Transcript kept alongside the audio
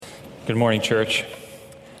Good morning, church.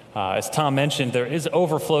 As Tom mentioned, there is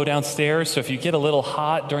overflow downstairs, so if you get a little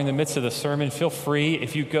hot during the midst of the sermon, feel free.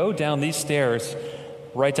 If you go down these stairs,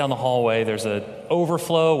 right down the hallway, there's an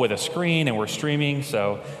overflow with a screen, and we're streaming,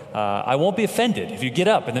 so I won't be offended if you get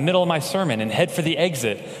up in the middle of my sermon and head for the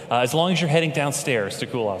exit, as long as you're heading downstairs to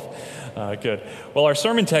cool off. Good. Well, our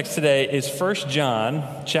sermon text today is 1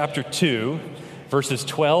 John chapter 2, verses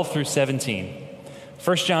 12 through 17.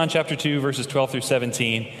 1 John chapter 2, verses 12 through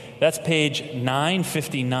 17. That's page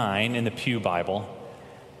 959 in the Pew Bible.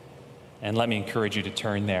 And let me encourage you to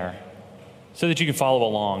turn there so that you can follow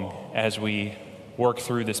along as we work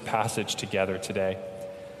through this passage together today.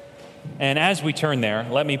 And as we turn there,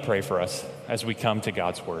 let me pray for us as we come to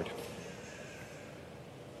God's Word.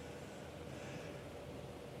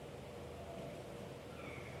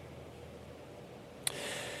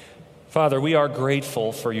 Father, we are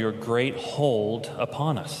grateful for your great hold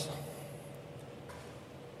upon us.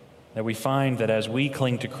 That we find that as we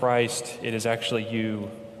cling to Christ, it is actually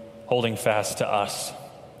you holding fast to us.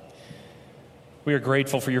 We are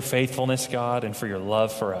grateful for your faithfulness, God, and for your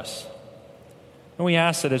love for us. And we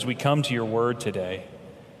ask that as we come to your word today,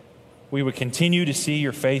 we would continue to see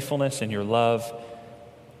your faithfulness and your love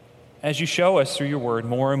as you show us through your word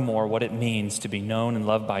more and more what it means to be known and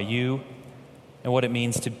loved by you, and what it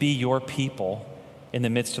means to be your people in the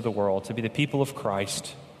midst of the world, to be the people of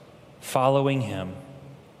Christ, following him.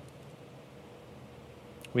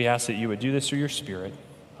 We ask that you would do this through your Spirit.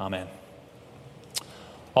 Amen.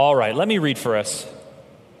 All right, let me read for us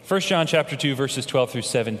 1 John chapter 2, verses 12 through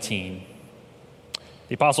 17.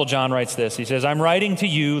 The Apostle John writes this. He says, "I'm writing to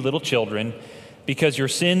you, little children, because your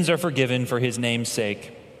sins are forgiven for his name's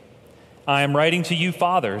sake. I am writing to you,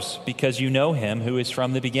 fathers, because you know him who is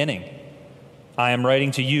from the beginning. I am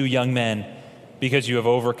writing to you, young men, because you have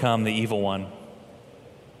overcome the evil one.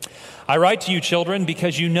 I write to you, children,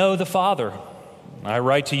 because you know the Father. I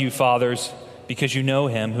write to you, fathers, because you know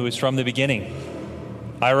him who is from the beginning.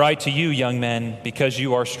 I write to you, young men, because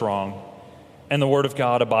you are strong, and the word of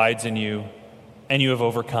God abides in you, and you have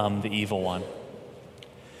overcome the evil one.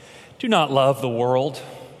 Do not love the world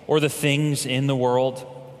or the things in the world.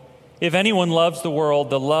 If anyone loves the world,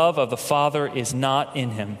 the love of the Father is not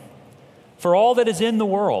in him. For all that is in the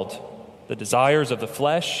world, the desires of the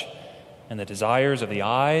flesh and the desires of the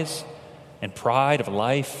eyes and pride of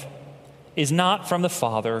life, is not from the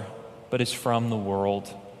Father, but is from the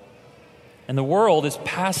world. And the world is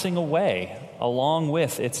passing away along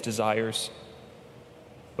with its desires.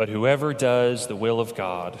 But whoever does the will of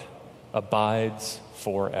God abides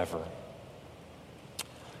forever."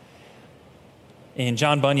 In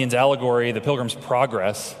John Bunyan's allegory, The Pilgrim's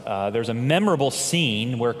Progress, there's a memorable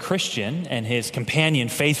scene where Christian and his companion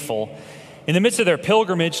Faithful, in the midst of their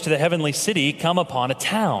pilgrimage to the heavenly city, come upon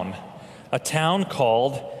a town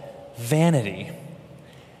called Vanity.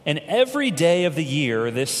 And every day of the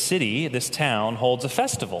year, this town holds a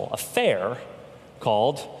festival, a fair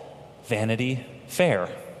called Vanity Fair,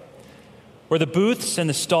 where the booths and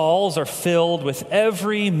the stalls are filled with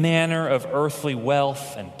every manner of earthly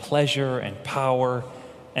wealth and pleasure and power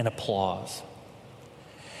and applause.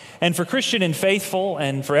 And for Christian and Faithful,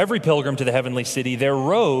 and for every pilgrim to the heavenly city, their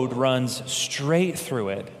road runs straight through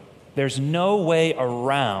it. There's no way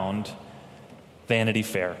around Vanity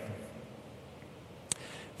Fair.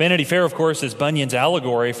 Vanity Fair, of course, is Bunyan's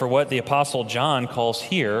allegory for what the Apostle John calls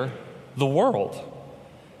here the world.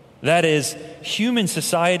 That is, human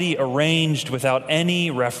society arranged without any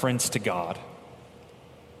reference to God.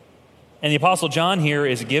 And the Apostle John here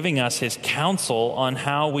is giving us his counsel on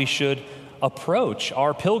how we should approach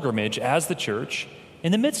our pilgrimage as the church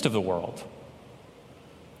in the midst of the world.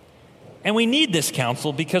 And we need this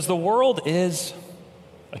counsel because the world is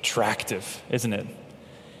attractive, isn't it?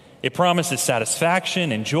 It promises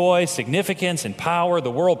satisfaction and joy, significance and power.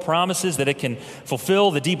 The world promises that it can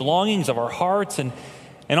fulfill the deep longings of our hearts. And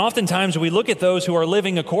oftentimes we look at those who are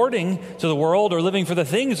living according to the world or living for the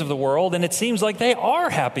things of the world, and it seems like they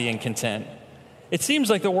are happy and content. It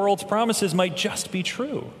seems like the world's promises might just be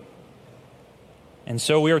true. And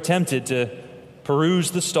so we are tempted to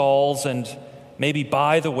peruse the stalls and maybe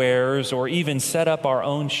buy the wares or even set up our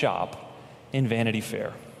own shop in Vanity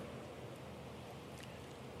Fair.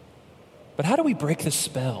 But how do we break the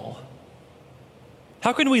spell?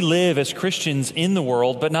 How can we live as Christians in the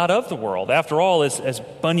world but not of the world? After all, as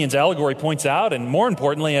Bunyan's allegory points out, and more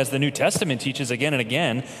importantly, as the New Testament teaches again and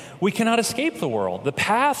again, we cannot escape the world. The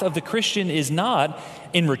path of the Christian is not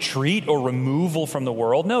in retreat or removal from the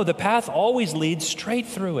world. No, the path always leads straight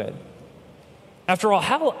through it. After all,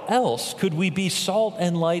 how else could we be salt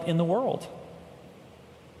and light in the world?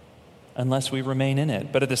 Unless we remain in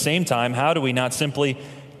it. But at the same time, how do we not simply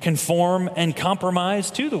conform and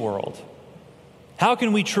compromise to the world? How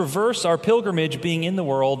can we traverse our pilgrimage being in the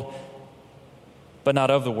world, but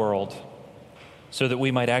not of the world, so that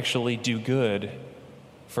we might actually do good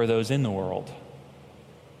for those in the world?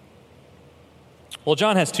 Well,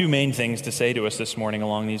 John has two main things to say to us this morning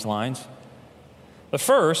along these lines. The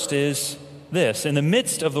first is this: in the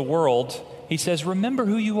midst of the world, he says, remember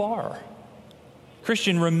who you are.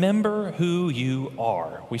 Christian, remember who you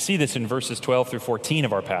are. We see this in verses 12 through 14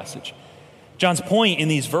 of our passage. John's point in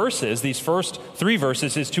these verses, these first three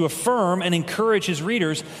verses, is to affirm and encourage his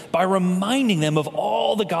readers by reminding them of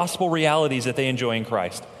all the gospel realities that they enjoy in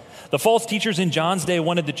Christ. The false teachers in John's day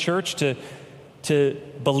wanted the church to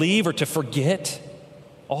believe or to forget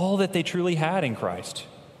all that they truly had in Christ,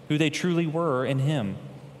 who they truly were in him.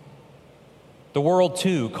 The world,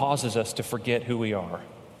 too, causes us to forget who we are,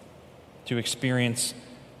 to experience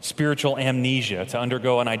spiritual amnesia, to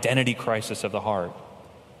undergo an identity crisis of the heart.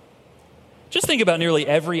 Just think about nearly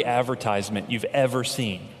every advertisement you've ever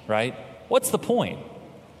seen, right? What's the point?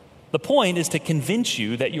 The point is to convince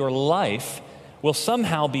you that your life will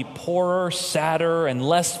somehow be poorer, sadder, and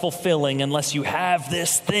less fulfilling unless you have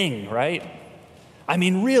this thing, right? I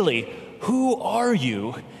mean, really, who are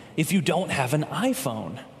you if you don't have an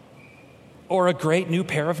iPhone or a great new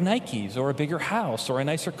pair of Nikes or a bigger house or a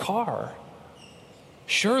nicer car?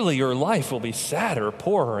 Surely your life will be sadder,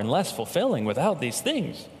 poorer, and less fulfilling without these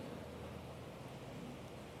things.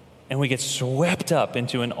 And we get swept up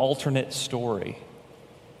into an alternate story.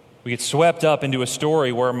 We get swept up into a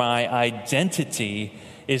story where my identity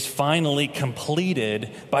is finally completed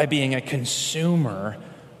by being a consumer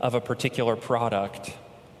of a particular product.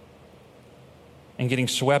 And getting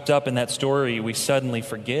swept up in that story, we suddenly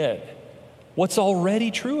forget what's already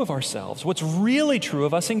true of ourselves, what's really true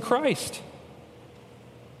of us in Christ.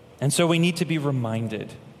 And so we need to be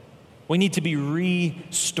reminded. We need to be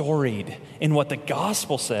re-storied in what the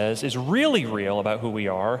gospel says is really real about who we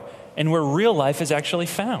are and where real life is actually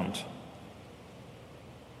found.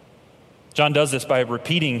 John does this by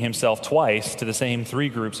repeating himself twice to the same three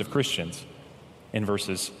groups of Christians in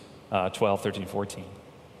verses 12, 13, 14.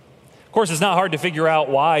 Of course, it's not hard to figure out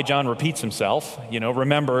why John repeats himself.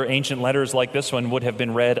 Remember, ancient letters like this one would have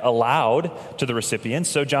been read aloud to the recipients,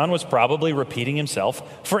 so John was probably repeating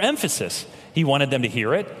himself for emphasis. He wanted them to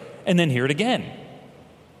hear it and then hear it again.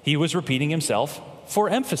 He was repeating himself for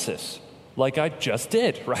emphasis, like I just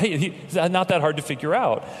did, right? It's not that hard to figure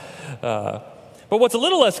out. But what's a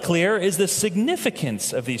little less clear is the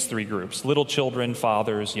significance of these three groups: little children,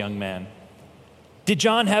 fathers, young men. Did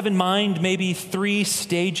John have in mind maybe three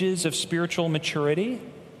stages of spiritual maturity?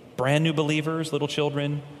 Brand new believers, little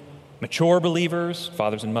children; mature believers,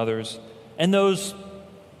 fathers and mothers; and those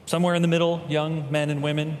somewhere in the middle, young men and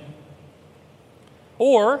women?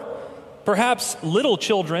 Or perhaps little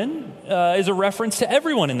children is a reference to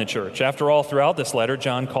everyone in the church. After all, throughout this letter,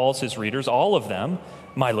 John calls his readers, all of them,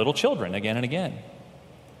 my little children, again and again.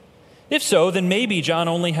 If so, then maybe John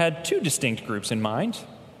only had two distinct groups in mind: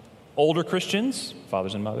 older Christians,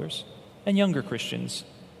 fathers and mothers, and younger Christians,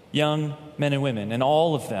 young men and women. And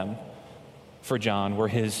all of them, for John, were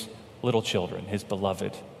his little children, his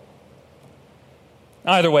beloved.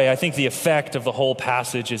 Either way, I think the effect of the whole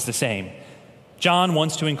passage is the same. John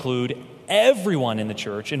wants to include everyone in the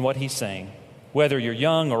church in what he's saying, whether you're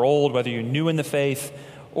young or old, whether you're new in the faith,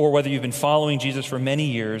 or whether you've been following Jesus for many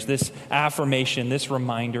years. This affirmation, this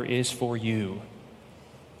reminder is for you.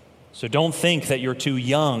 So don't think that you're too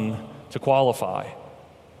young to qualify,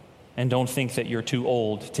 and don't think that you're too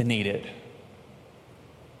old to need it.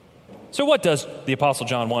 So what does the Apostle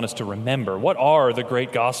John want us to remember? What are the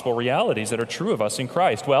great gospel realities that are true of us in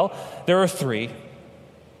Christ? Well, there are three: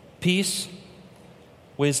 peace,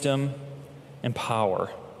 wisdom, and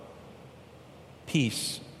power.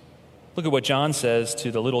 Peace. Look at what John says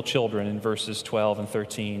to the little children in verses 12 and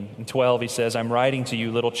 13. In 12, he says, I'm writing to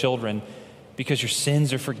you, little children, because your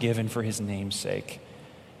sins are forgiven for his name's sake.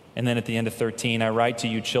 And then at the end of 13, I write to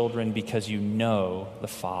you, children, because you know the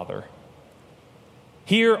Father.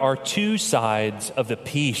 Here are two sides of the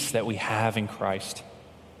peace that we have in Christ.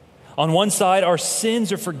 On one side, our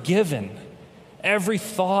sins are forgiven. Every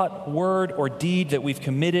thought, word, or deed that we've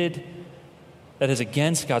committed that is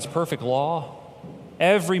against God's perfect law,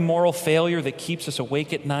 every moral failure that keeps us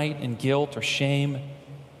awake at night in guilt or shame,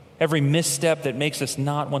 every misstep that makes us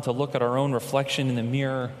not want to look at our own reflection in the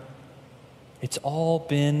mirror, it's all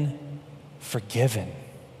been forgiven.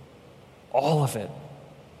 All of it.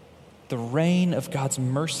 The rain of God's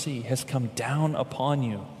mercy has come down upon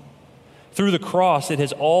you. Through the cross, it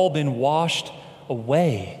has all been washed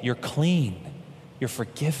away. You're clean. You're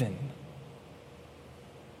forgiven.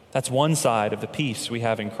 That's one side of the peace we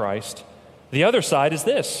have in Christ. The other side is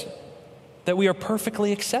this, that we are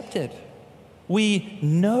perfectly accepted. We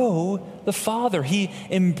know the Father. He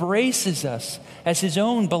embraces us as his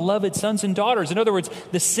own beloved sons and daughters. In other words,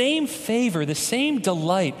 the same favor, the same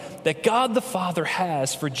delight that God the Father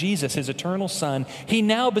has for Jesus, his eternal Son, he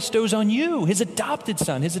now bestows on you, his adopted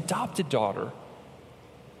son, his adopted daughter.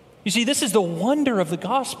 You see, this is the wonder of the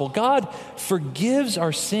gospel. God forgives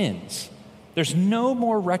our sins. There's no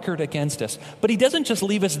more record against us. But he doesn't just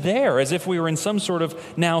leave us there as if we were in some sort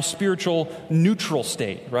of now spiritual neutral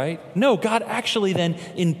state, right? No, God actually then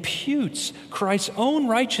imputes Christ's own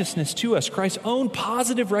righteousness to us, Christ's own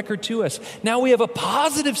positive record to us. Now we have a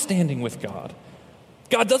positive standing with God.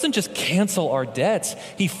 God doesn't just cancel our debts.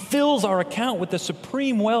 He fills our account with the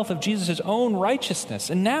supreme wealth of Jesus' own righteousness.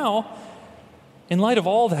 And now, in light of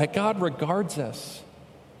all that, God regards us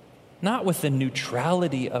not with the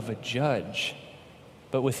neutrality of a judge,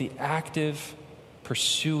 but with the active,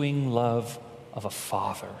 pursuing love of a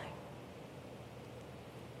father.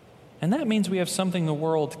 And that means we have something the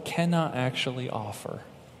world cannot actually offer.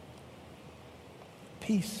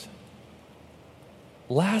 Peace.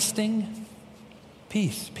 Lasting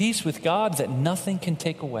peace. Peace with God that nothing can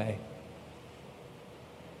take away.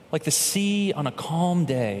 Like the sea on a calm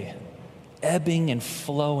day, ebbing and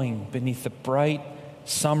flowing beneath the bright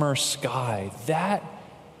summer sky. That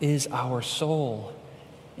is our soul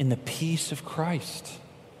in the peace of Christ.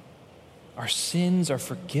 Our sins are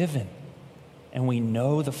forgiven, and we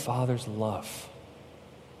know the Father's love.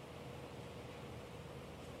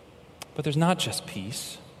 But there's not just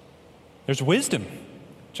peace. There's wisdom,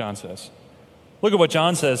 John says. Look at what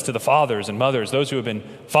John says to the fathers and mothers, those who have been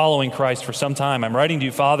following Christ for some time. I'm writing to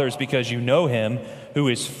you, fathers, because you know him who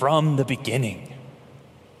is from the beginning.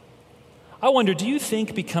 I wonder, do you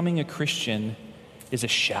think becoming a Christian is a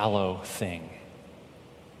shallow thing?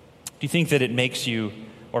 Do you think that it makes you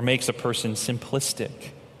or makes a person simplistic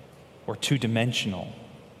or two-dimensional?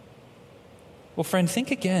 Well, friend, think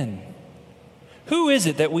again. Who is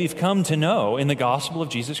it that we've come to know in the gospel of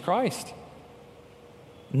Jesus Christ?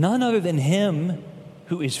 None other than him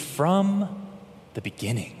who is from the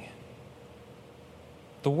beginning.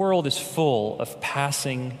 The world is full of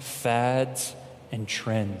passing fads and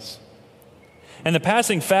trends. And the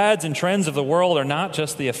passing fads and trends of the world are not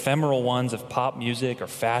just the ephemeral ones of pop music or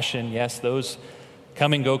fashion. Yes, those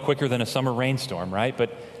come and go quicker than a summer rainstorm, right?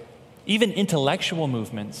 But even intellectual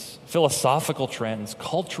movements, philosophical trends,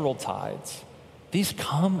 cultural tides, these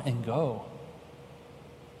come and go.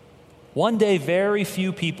 One day, very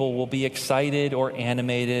few people will be excited or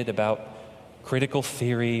animated about critical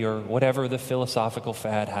theory or whatever the philosophical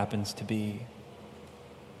fad happens to be.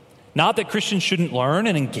 Not that Christians shouldn't learn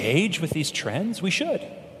and engage with these trends. We should.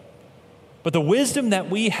 But the wisdom that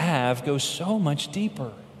we have goes so much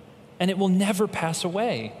deeper, and it will never pass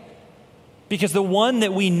away. Because the one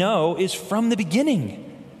that we know is from the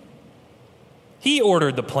beginning. He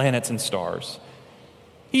ordered the planets and stars.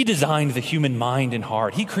 He designed the human mind and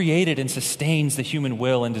heart. He created and sustains the human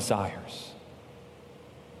will and desires.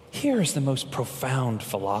 Here is the most profound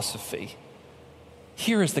philosophy.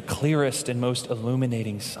 Here is the clearest and most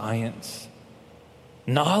illuminating science.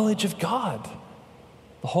 Knowledge of God,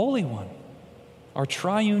 the Holy One, our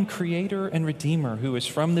triune Creator and Redeemer, who is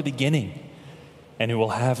from the beginning and who will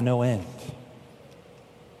have no end.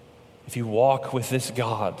 If you walk with this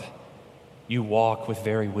God, you walk with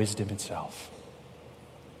very wisdom itself.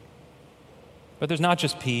 But there's not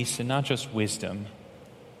just peace and not just wisdom.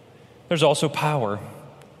 There's also power.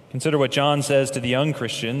 Consider what John says to the young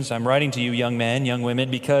Christians. I'm writing to you, young men, young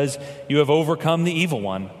women, because you have overcome the evil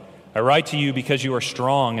one. I write to you because you are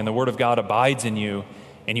strong and the word of God abides in you,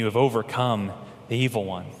 and you have overcome the evil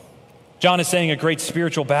one. John is saying a great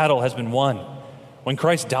spiritual battle has been won. When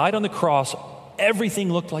Christ died on the cross,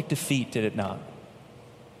 everything looked like defeat, did it not?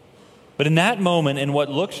 But in that moment, in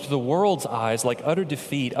what looked to the world's eyes like utter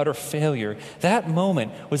defeat, utter failure, that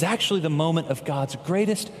moment was actually the moment of God's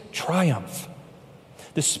greatest triumph.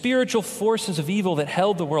 The spiritual forces of evil that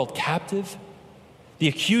held the world captive, the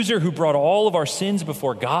accuser who brought all of our sins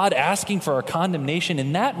before God, asking for our condemnation,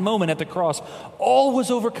 in that moment at the cross, all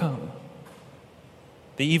was overcome.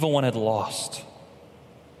 The evil one had lost.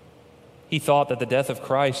 He thought that the death of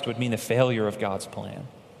Christ would mean the failure of God's plan.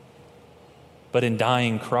 But in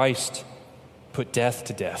dying, Christ put death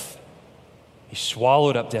to death. He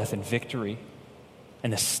swallowed up death in victory.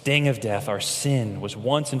 And the sting of death, our sin, was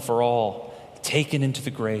once and for all taken into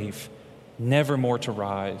the grave, never more to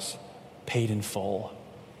rise, paid in full.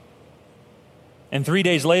 And 3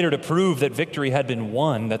 days later, to prove that victory had been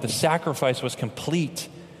won, that the sacrifice was complete,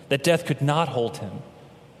 that death could not hold him,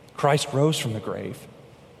 Christ rose from the grave.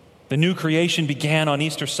 The new creation began on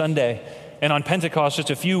Easter Sunday, and on Pentecost, just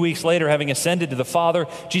a few weeks later, having ascended to the Father,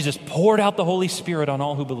 Jesus poured out the Holy Spirit on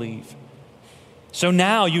all who believe. So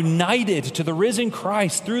now, united to the risen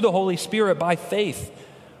Christ through the Holy Spirit by faith,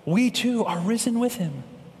 we too are risen with him.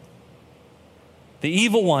 The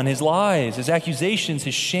evil one, his lies, his accusations,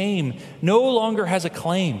 his shame, no longer has a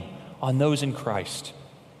claim on those in Christ.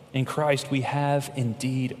 In Christ, we have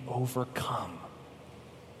indeed overcome.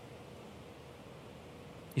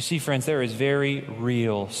 You see, friends, there is very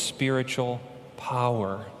real spiritual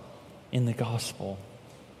power in the gospel.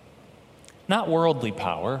 Not worldly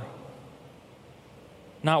power.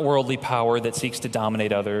 Not worldly power that seeks to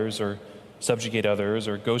dominate others or subjugate others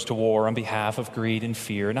or goes to war on behalf of greed and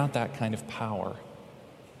fear. Not that kind of power.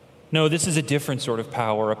 No, this is a different sort of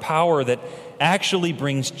power, a power that actually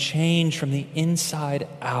brings change from the inside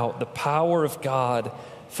out, the power of God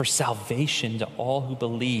for salvation to all who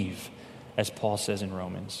believe, as Paul says in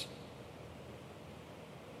Romans.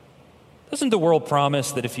 Doesn't the world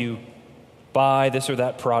promise that if you buy this or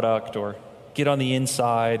that product or get on the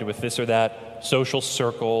inside with this or that social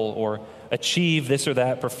circle or achieve this or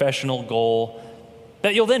that professional goal,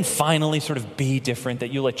 that you'll then finally sort of be different,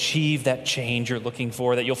 that you'll achieve that change you're looking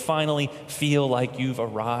for, that you'll finally feel like you've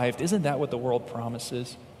arrived? Isn't that what the world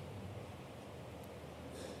promises?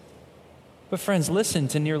 But friends, listen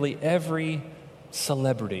to nearly every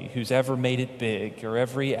celebrity who's ever made it big, or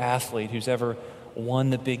every athlete who's ever won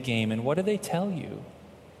the big game, and what do they tell you?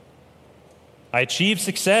 I achieved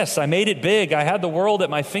success, I made it big, I had the world at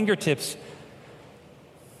my fingertips,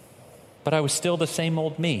 but I was still the same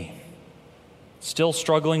old me, still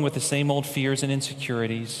struggling with the same old fears and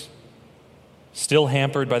insecurities, still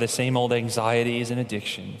hampered by the same old anxieties and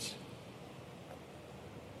addictions.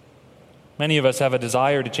 Many of us have a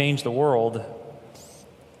desire to change the world,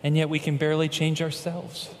 and yet we can barely change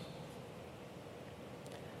ourselves.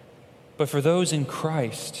 But for those in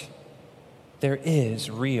Christ, there is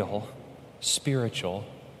real spiritual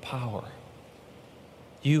power.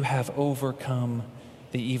 You have overcome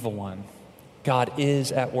the evil one. God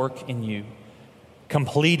is at work in you,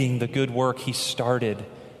 completing the good work he started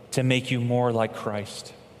to make you more like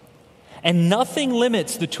Christ. And nothing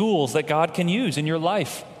limits the tools that God can use in your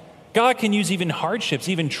life. God can use even hardships,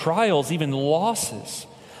 even trials, even losses.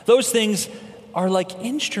 Those things are like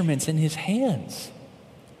instruments in his hands.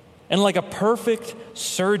 And like a perfect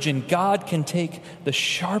surgeon, God can take the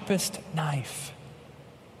sharpest knife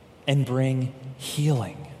and bring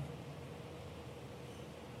healing.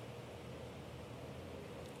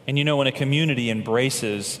 And you know, when a community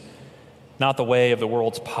embraces not the way of the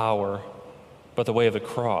world's power, but the way of the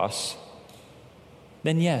cross,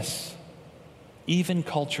 then yes, even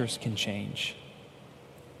cultures can change.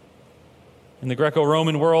 In the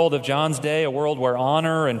Greco-Roman world of John's day, a world where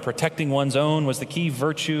honor and protecting one's own was the key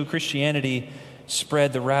virtue, Christianity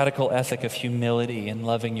spread the radical ethic of humility and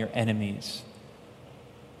loving your enemies.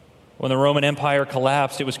 When the Roman Empire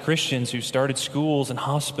collapsed, it was Christians who started schools and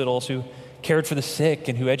hospitals, who cared for the sick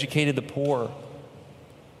and who educated the poor.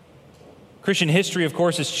 Christian history, of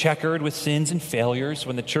course, is checkered with sins and failures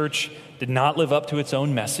when the church did not live up to its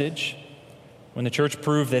own message, when the church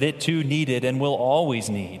proved that it too needed and will always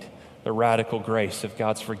need the radical grace of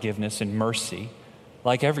God's forgiveness and mercy,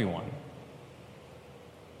 like everyone.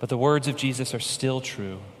 But the words of Jesus are still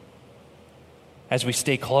true. As we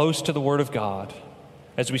stay close to the Word of God,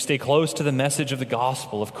 as we stay close to the message of the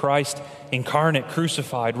gospel of Christ incarnate,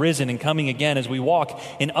 crucified, risen, and coming again, as we walk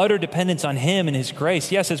in utter dependence on Him and His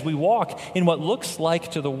grace, yes, as we walk in what looks like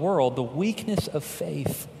to the world the weakness of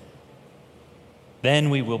faith, then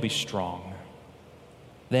we will be strong.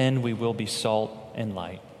 Then we will be salt and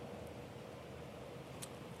light.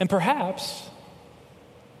 And perhaps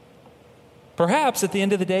at the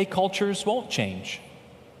end of the day, cultures won't change.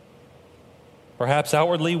 Perhaps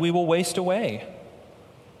outwardly we will waste away.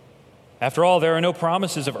 After all, there are no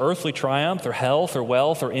promises of earthly triumph or health or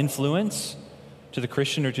wealth or influence to the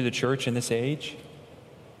Christian or to the church in this age.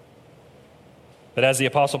 But as the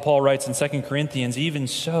Apostle Paul writes in 2 Corinthians, even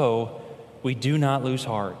so, we do not lose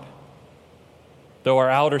heart. Though our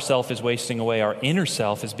outer self is wasting away, our inner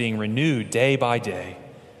self is being renewed day by day.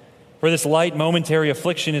 For this light momentary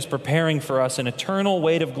affliction is preparing for us an eternal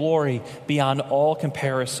weight of glory beyond all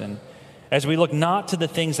comparison, as we look not to the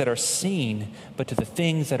things that are seen, but to the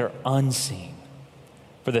things that are unseen.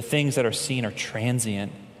 For the things that are seen are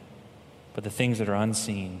transient, but the things that are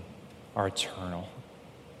unseen are eternal.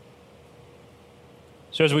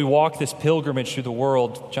 So as we walk this pilgrimage through the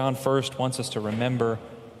world, John first wants us to remember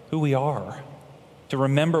who we are, to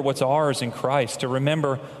remember what's ours in Christ, to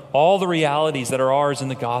remember all the realities that are ours in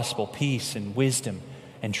the gospel, peace and wisdom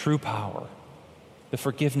and true power. the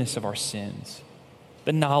forgiveness of our sins,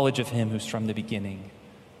 the knowledge of him who's from the beginning,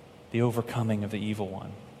 the overcoming of the evil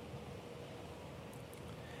one.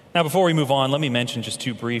 Now, before we move on, let me mention just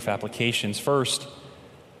two brief applications. First,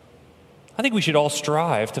 I think we should all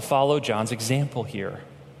strive to follow John's example here.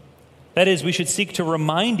 That is, we should seek to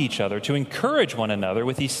remind each other, to encourage one another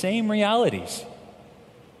with these same realities.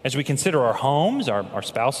 As we consider our homes, our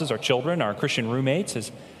spouses, our children, our Christian roommates,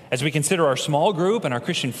 as we consider our small group and our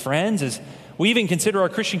Christian friends, as we even consider our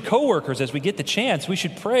Christian coworkers as we get the chance, we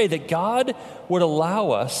should pray that God would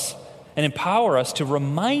allow us and empower us to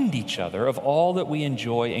remind each other of all that we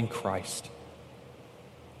enjoy in Christ.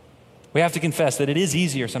 We have to confess that it is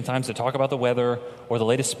easier sometimes to talk about the weather or the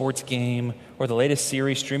latest sports game or the latest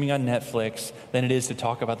series streaming on Netflix than it is to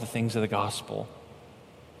talk about the things of the gospel.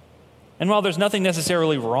 And while there's nothing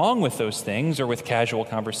necessarily wrong with those things or with casual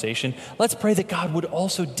conversation, let's pray that God would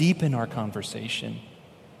also deepen our conversation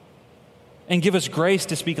and give us grace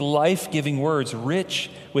to speak life-giving words rich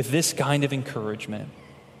with this kind of encouragement.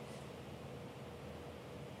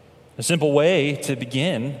 A simple way to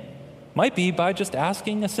begin might be by just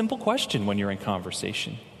asking a simple question when you're in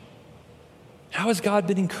conversation. How has God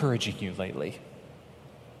been encouraging you lately?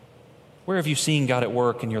 Where have you seen God at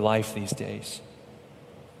work in your life these days?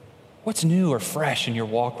 What's new or fresh in your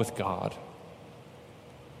walk with God?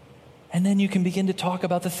 And then you can begin to talk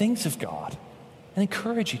about the things of God and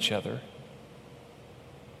encourage each other.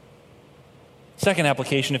 Second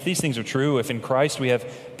application, if these things are true, if in Christ we have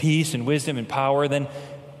peace and wisdom and power, then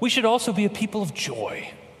we should also be a people of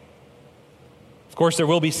joy. Of course, there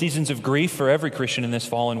will be seasons of grief for every Christian in this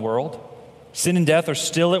fallen world. Sin and death are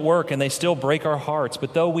still at work, and they still break our hearts.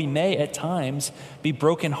 But though we may at times be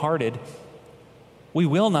brokenhearted, we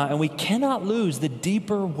will not and we cannot lose the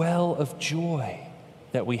deeper well of joy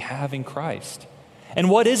that we have in Christ. And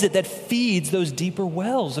what is it that feeds those deeper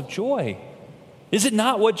wells of joy? Is it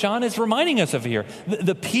not what John is reminding us of here?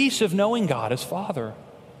 The peace of knowing God as Father,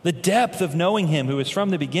 the depth of knowing him who is from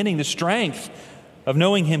the beginning, the strength of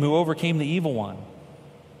knowing him who overcame the evil one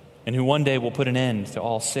and who one day will put an end to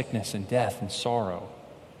all sickness and death and sorrow.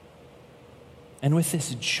 And with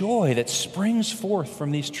this joy that springs forth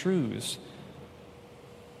from these truths,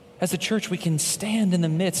 as a church, we can stand in the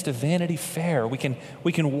midst of Vanity Fair. We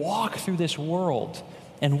can walk through this world,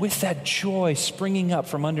 and with that joy springing up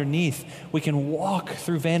from underneath, we can walk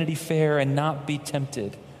through Vanity Fair and not be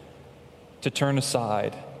tempted to turn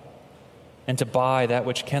aside and to buy that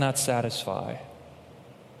which cannot satisfy,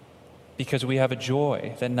 because we have a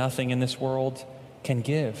joy that nothing in this world can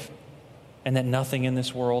give and that nothing in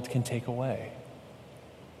this world can take away.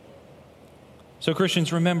 So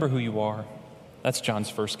Christians, remember who you are. That's John's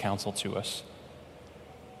first counsel to us.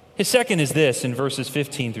 His second is this in verses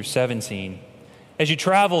 15 through 17. As you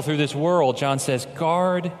travel through this world, John says,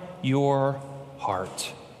 guard your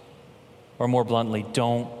heart. Or more bluntly,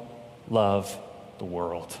 don't love the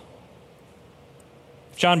world.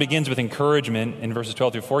 John begins with encouragement in verses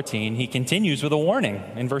 12 through 14. He continues with a warning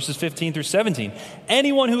in verses 15 through 17.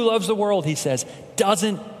 Anyone who loves the world, he says,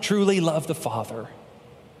 doesn't truly love the Father.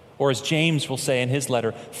 Or as James will say in his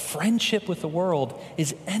letter, friendship with the world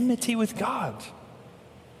is enmity with God.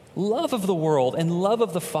 Love of the world and love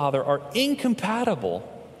of the Father are incompatible.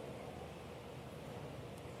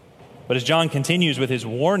 But as John continues with his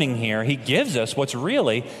warning here, he gives us what's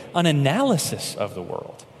really an analysis of the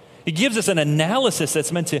world. He gives us an analysis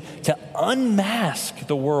that's meant to unmask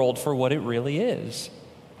the world for what it really is.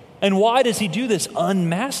 And why does he do this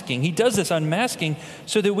unmasking? He does this unmasking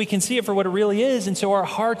so that we can see it for what it really is, and so our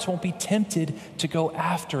hearts won't be tempted to go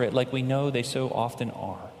after it like we know they so often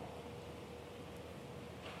are.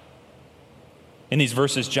 In these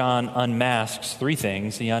verses, John unmasks three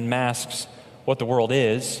things. He unmasks what the world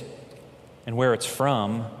is and where it's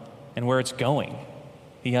from and where it's going.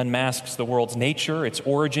 He unmasks the world's nature, its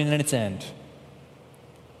origin, and its end.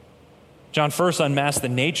 John first unmasks the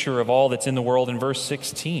nature of all that's in the world in verse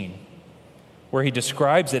 16, where he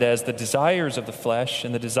describes it as the desires of the flesh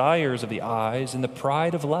and the desires of the eyes and the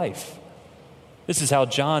pride of life. This is how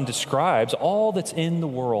John describes all that's in the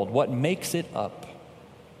world, what makes it up.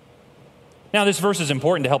 Now, this verse is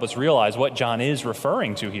important to help us realize what John is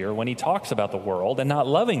referring to here when he talks about the world and not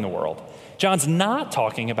loving the world. John's not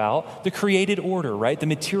talking about the created order, right? The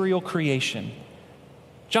material creation.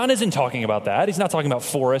 John isn't talking about that. He's not talking about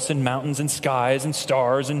forests and mountains and skies and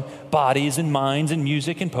stars and bodies and minds and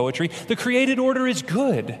music and poetry. The created order is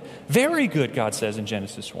good, very good, God says in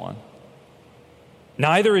Genesis 1.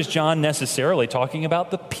 Neither is John necessarily talking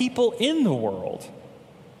about the people in the world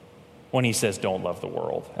when he says don't love the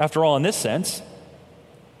world. After all, in this sense,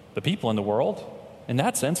 the people in the world, in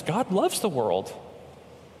that sense, God loves the world.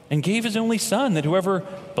 and gave his only Son, that whoever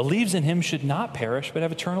believes in him should not perish but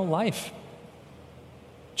have eternal life.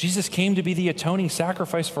 Jesus came to be the atoning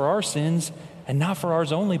sacrifice for our sins, and not for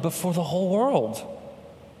ours only, but for the whole world.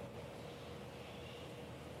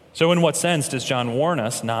 So in what sense does John warn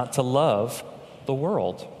us not to love the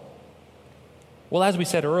world? Well, as we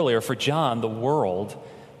said earlier, for John, the world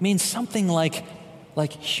means something like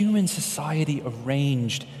human society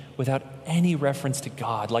arranged without any reference to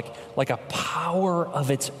God, like a power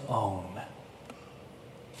of its own.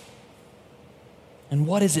 And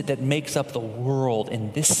what is it that makes up the world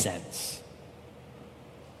in this sense?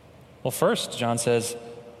 Well, first, John says,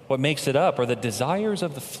 what makes it up are the desires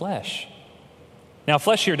of the flesh. Now,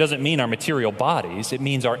 flesh here doesn't mean our material bodies. It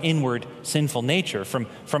means our inward sinful nature. From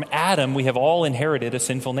Adam, we have all inherited a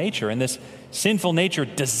sinful nature, and this sinful nature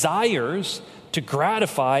desires to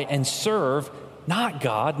gratify and serve not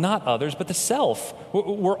God, not others, but the self.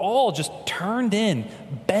 We're all just turned in,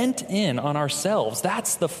 bent in on ourselves.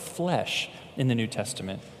 That's the flesh in the New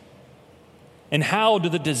Testament. And how do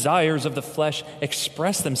the desires of the flesh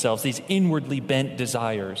express themselves, these inwardly bent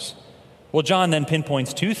desires? Well, John then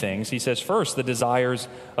pinpoints two things. He says, first, the desires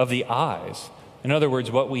of the eyes. In other words,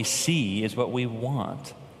 what we see is what we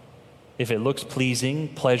want. If it looks pleasing,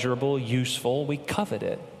 pleasurable, useful, we covet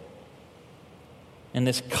it. And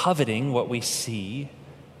this coveting what we see,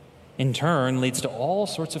 in turn, leads to all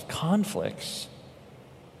sorts of conflicts.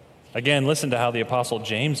 Again, listen to how the Apostle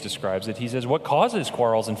James describes it. He says, what causes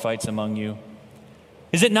quarrels and fights among you?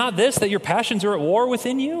 Is it not this, that your passions are at war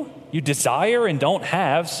within you? You desire and don't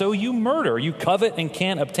have, so you murder. You covet and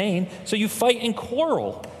can't obtain, so you fight and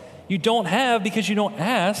quarrel. You don't have because you don't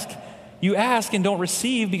ask. You ask and don't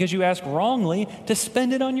receive because you ask wrongly to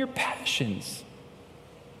spend it on your passions.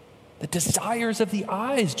 The desires of the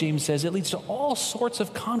eyes, James says, it leads to all sorts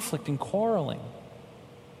of conflict and quarreling.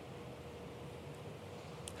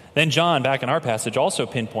 Then John, back in our passage, also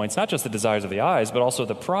pinpoints not just the desires of the eyes, but also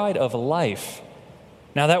the pride of life.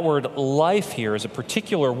 Now, that word life here is a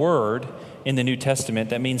particular word in the New Testament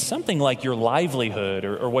that means something like your livelihood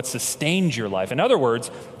or what sustains your life. In other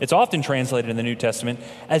words, it's often translated in the New Testament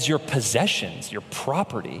as your possessions, your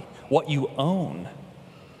property, what you own.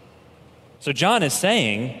 So John is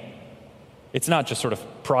saying it's not just sort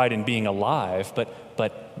of pride in being alive,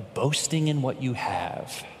 but boasting in what you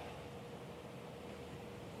have.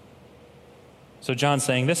 So John's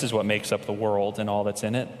saying this is what makes up the world and all that's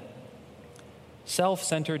in it.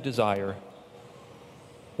 Self-centered desire,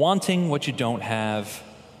 wanting what you don't have,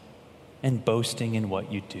 and boasting in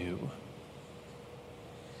what you do.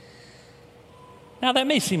 Now, that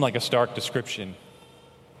may seem like a stark description,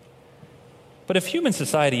 but if human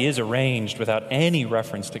society is arranged without any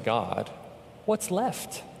reference to God, what's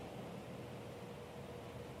left?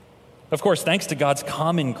 Of course, thanks to God's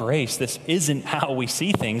common grace, this isn't how we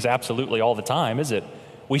see things absolutely all the time, is it?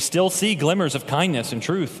 We still see glimmers of kindness and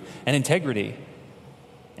truth and integrity.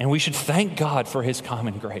 And we should thank God for his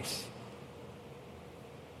common grace.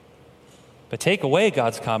 But take away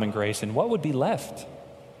God's common grace, and what would be left?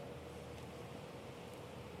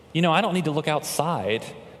 You know, I don't need to look outside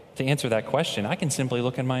to answer that question. I can simply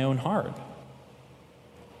look in my own heart.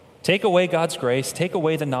 Take away God's grace, take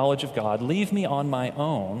away the knowledge of God, leave me on my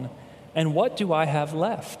own, and what do I have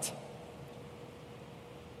left?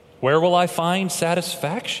 Where will I find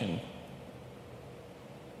satisfaction?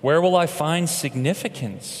 Where will I find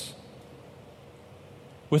significance?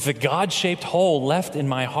 With the God-shaped hole left in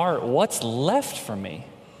my heart, what's left for me?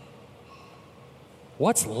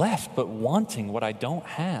 What's left but wanting what I don't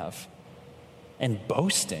have and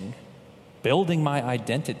boasting, building my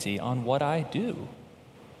identity on what I do?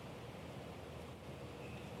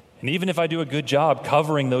 And even if I do a good job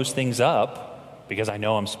covering those things up, because I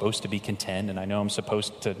know I'm supposed to be content and I know I'm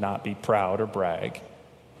supposed to not be proud or brag,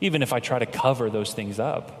 even if I try to cover those things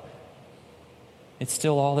up, it's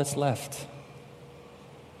still all that's left.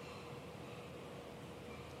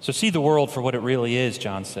 So see the world for what it really is,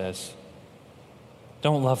 John says.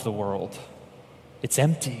 Don't love the world. It's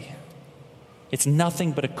empty. It's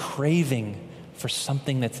nothing but a craving for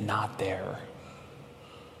something that's not there.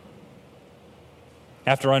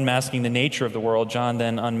 After unmasking the nature of the world, John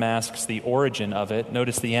then unmasks the origin of it.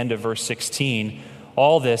 Notice the end of verse 16.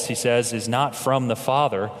 All this, he says, is not from the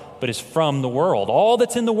Father, but is from the world. All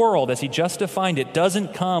that's in the world, as he just defined it,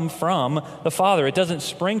 doesn't come from the Father. It doesn't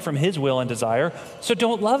spring from his will and desire, so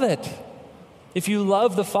don't love it. If you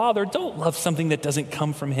love the Father, don't love something that doesn't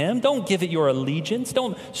come from him. Don't give it your allegiance.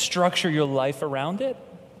 Don't structure your life around it.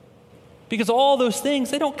 Because all those things,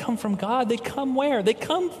 they don't come from God. They come where? They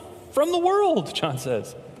come from the world, John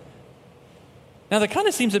says. Now, that kind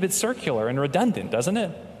of seems a bit circular and redundant, doesn't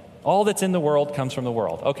it? All that's in the world comes from the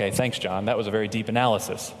world. Okay, thanks, John. That was a very deep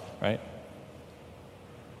analysis, right?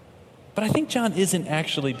 But I think John isn't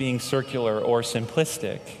actually being circular or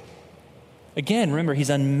simplistic. Again, remember, he's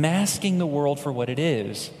unmasking the world for what it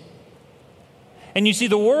is. And you see,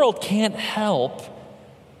 the world can't help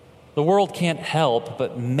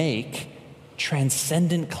but make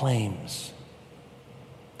transcendent claims.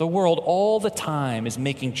 The world all the time is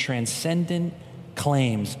making transcendent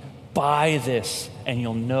claims. Buy this and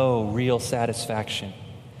you'll know real satisfaction.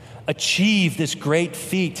 Achieve this great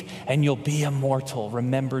feat and you'll be immortal,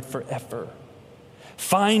 remembered forever.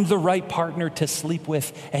 Find the right partner to sleep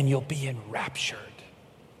with and you'll be enraptured.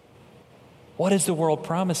 What is the world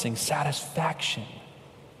promising? Satisfaction,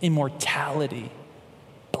 immortality,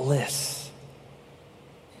 bliss.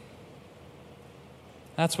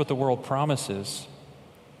 That's what the world promises.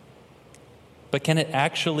 But can it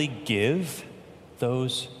actually give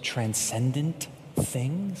those transcendent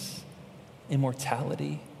things?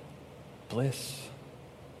 Immortality, bliss?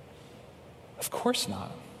 Of course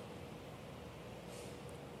not.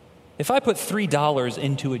 If I put $3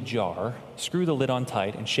 into a jar, screw the lid on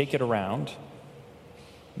tight, and shake it around,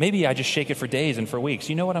 maybe I just shake it for days and for weeks.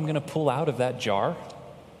 You know what I'm going to pull out of that jar?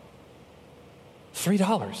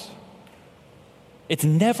 $3. It's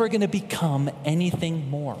never going to become anything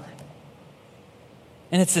more.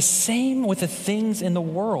 And it's the same with the things in the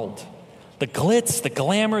world. The glitz, the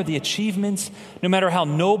glamour, the achievements, no matter how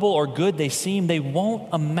noble or good they seem, they won't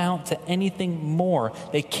amount to anything more.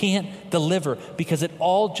 They can't deliver because it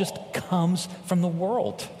all just comes from the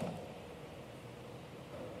world.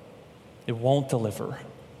 It won't deliver.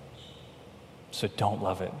 So don't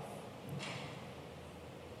love it.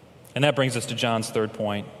 And that brings us to John's third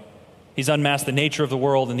point. He's unmasked the nature of the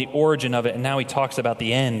world and the origin of it, and now he talks about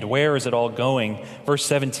the end. Where is it all going? Verse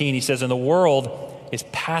 17, he says, "And the world is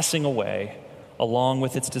passing away along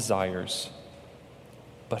with its desires.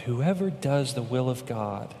 But whoever does the will of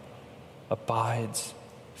God abides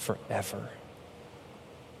forever."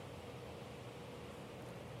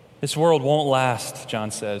 This world won't last,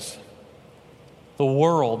 John says. The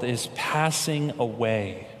world is passing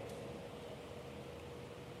away.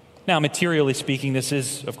 Now, materially speaking, this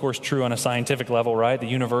is, of course, true on a scientific level, right? The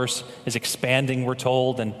universe is expanding, we're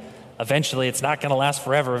told, and eventually it's not going to last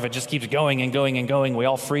forever if it just keeps going and going and going. We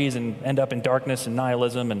all freeze and end up in darkness and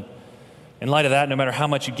nihilism. And in light of that, no matter how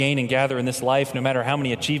much you gain and gather in this life, no matter how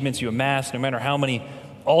many achievements you amass, no matter how many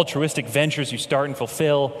altruistic ventures you start and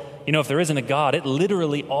fulfill, if there isn't a God, it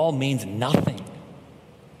literally all means nothing.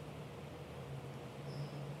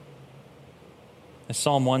 As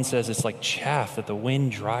Psalm 1 says, it's like chaff that the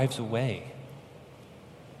wind drives away.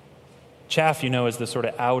 Chaff, is the sort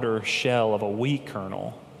of outer shell of a wheat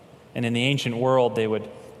kernel. And in the ancient world, they would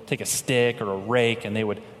take a stick or a rake and they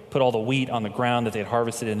would put all the wheat on the ground that they had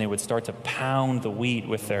harvested, and they would start to pound the wheat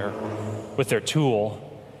with their tool.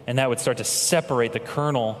 And that would start to separate the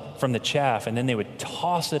kernel from the chaff, and then they would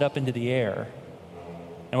toss it up into the air.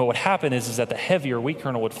 And what would happen is that the heavier wheat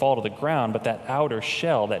kernel would fall to the ground, but that outer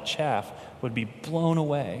shell, that chaff, would be blown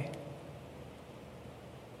away.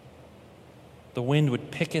 The wind would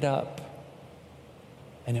pick it up,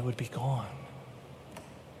 and it would be gone.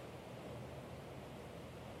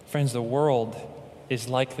 Friends, the world is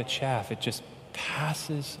like the chaff. It just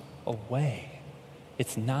passes away.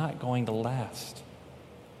 It's not going to last.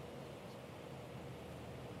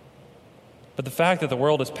 But the fact that the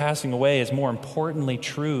world is passing away is more importantly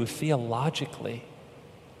true theologically.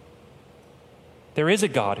 There is a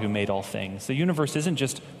God who made all things. The universe isn't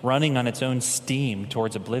just running on its own steam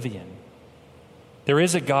towards oblivion. There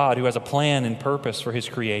is a God who has a plan and purpose for his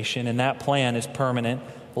creation, and that plan is permanent,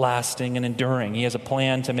 lasting, and enduring. He has a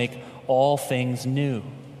plan to make all things new.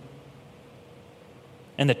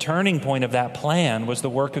 And the turning point of that plan was the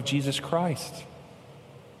work of Jesus Christ.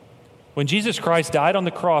 When Jesus Christ died on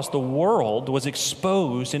the cross, the world was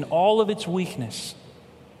exposed in all of its weakness.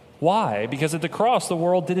 Why? Because at the cross, the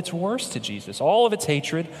world did its worst to Jesus. All of its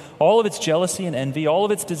hatred, all of its jealousy and envy, all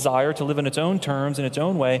of its desire to live on its own terms, in its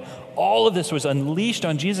own way, all of this was unleashed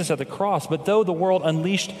on Jesus at the cross. But though the world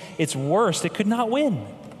unleashed its worst, it could not win.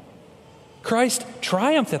 Christ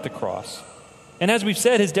triumphed at the cross. And as we've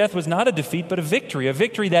said, his death was not a defeat, but a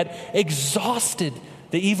victory that exhausted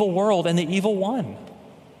the evil world and the evil one.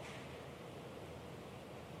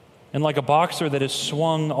 And like a boxer that has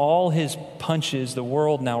swung all his punches, the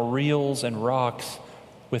world now reels and rocks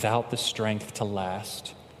without the strength to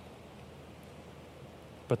last.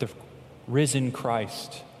 But the risen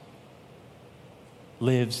Christ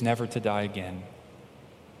lives never to die again.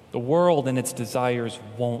 The world and its desires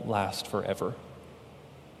won't last forever.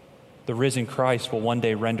 The risen Christ will one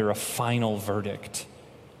day render a final verdict,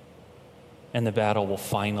 and the battle will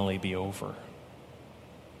finally be over.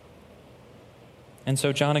 And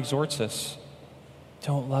so John exhorts us,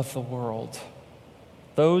 don't love the world.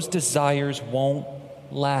 Those desires won't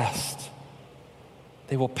last.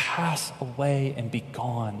 They will pass away and be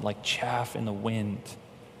gone like chaff in the wind.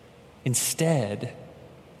 Instead,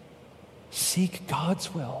 seek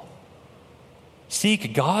God's will.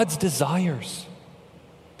 Seek God's desires.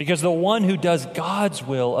 Because the one who does God's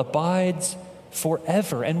will abides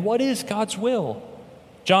forever. And what is God's will?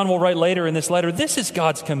 John will write later in this letter, this is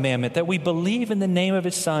God's commandment, that we believe in the name of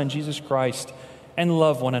his Son, Jesus Christ, and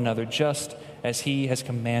love one another just as he has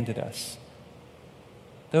commanded us.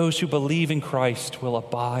 Those who believe in Christ will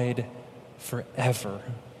abide forever.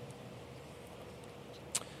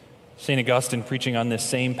 St. Augustine, preaching on this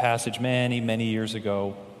same passage many, many years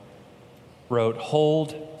ago, wrote,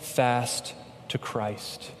 hold fast to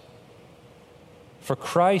Christ. For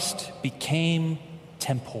Christ became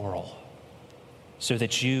temporal so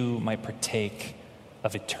that you might partake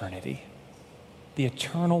of eternity. The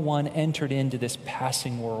eternal one entered into this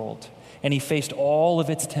passing world, and he faced all of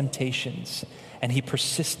its temptations, and he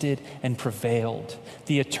persisted and prevailed.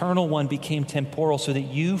 The eternal one became temporal so that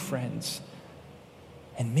you, friends,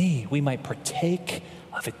 and me, we might partake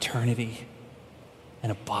of eternity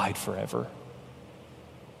and abide forever.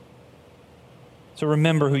 So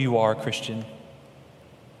remember who you are, Christian.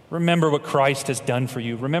 Remember what Christ has done for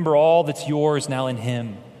you. Remember all that's yours now in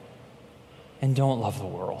him. And don't love the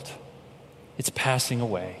world. It's passing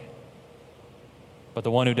away. But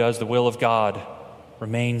the one who does the will of God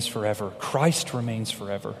remains forever. Christ remains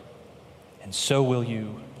forever. And so will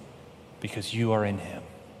you, because you are in him.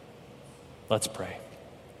 Let's pray.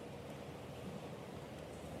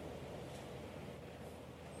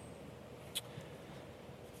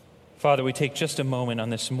 Father, we take just a moment on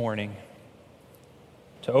this morning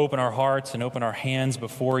to open our hearts and open our hands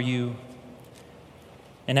before you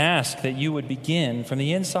and ask that you would begin from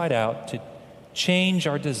the inside out to change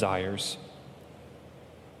our desires.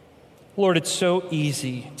 Lord, it's so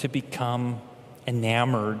easy to become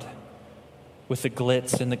enamored with the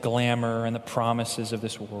glitz and the glamour and the promises of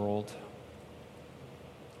this world.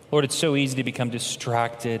 Lord, it's so easy to become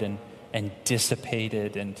distracted and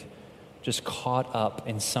dissipated and just caught up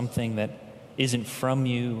in something that isn't from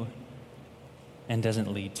you and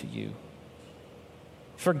doesn't lead to you.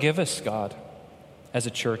 Forgive us, God, as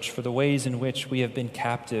a church, for the ways in which we have been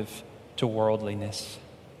captive to worldliness.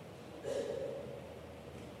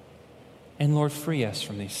 And Lord, free us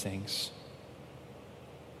from these things.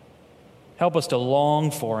 Help us to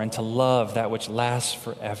long for and to love that which lasts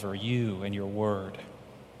forever, you and your word.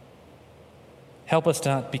 Help us to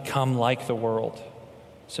not become like the world,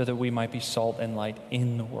 so that we might be salt and light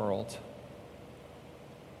in the world.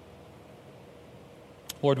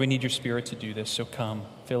 Lord, we need your Spirit to do this, so come,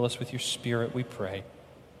 fill us with your Spirit, we pray,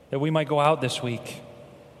 that we might go out this week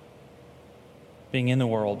being in the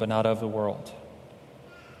world, but not of the world,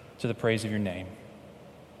 to the praise of your name.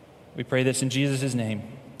 We pray this in Jesus' name.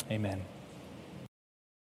 Amen.